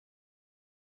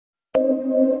So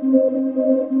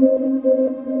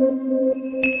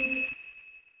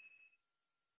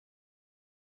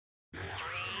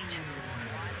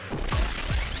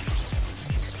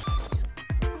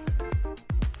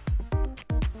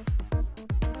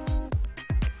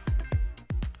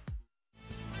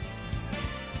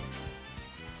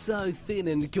thin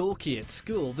and gawky at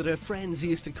school that her friends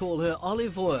used to call her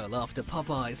olive oil after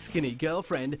Popeye's skinny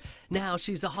girlfriend. Now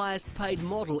she's the highest paid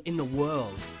model in the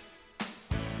world.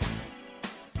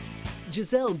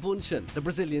 Жизель, the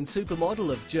Brazilian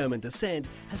supermodel of German descent,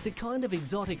 has the kind of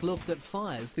exotic look that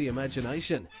fires the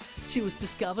imagination. She was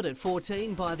discovered at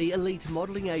 14 by the elite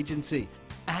modelling agency,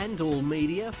 and all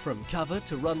media, from cover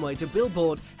to runway to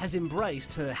billboard, has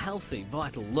embraced her healthy,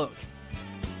 vital look.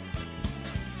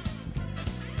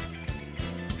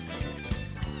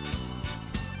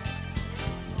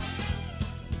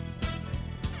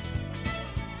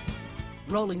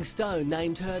 Rolling Stone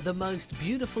named her the most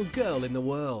beautiful girl in the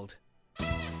world.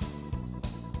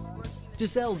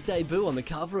 Giselle's debut on the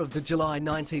cover of the July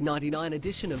 1999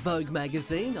 edition of Vogue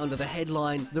magazine under the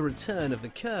headline "The Return of the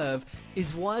Curve"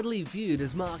 is widely viewed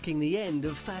as marking the end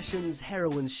of fashion's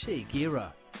heroin chic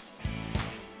era.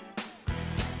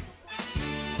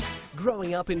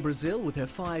 Growing up in Brazil with her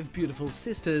 5 beautiful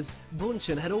sisters,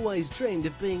 Bündhchen had always dreamed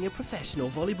of being a professional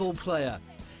volleyball player.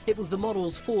 It was the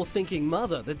model's forethinking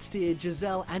mother that steered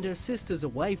Жизель and her sisters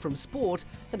away from sport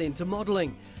and into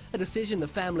modelling, a decision the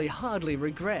family hardly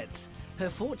regrets. Her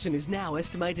fortune is now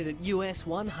estimated at US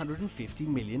 $150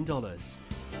 million.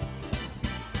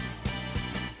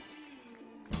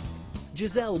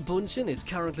 Жизель Bündhchen is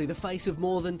currently the face of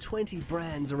more than 20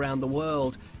 brands around the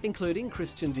world, including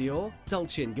Christian Dior,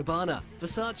 Dolce & Gabbana,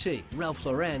 Versace, Ralph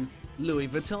Lauren, Louis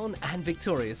Vuitton and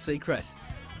Victoria's Secret.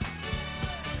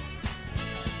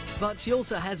 But she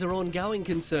also has her ongoing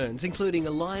concerns, including a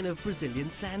line of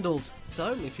Brazilian sandals.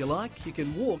 So, if you like, you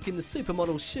can walk in the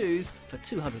supermodel's shoes for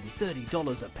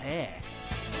 $230 a pair.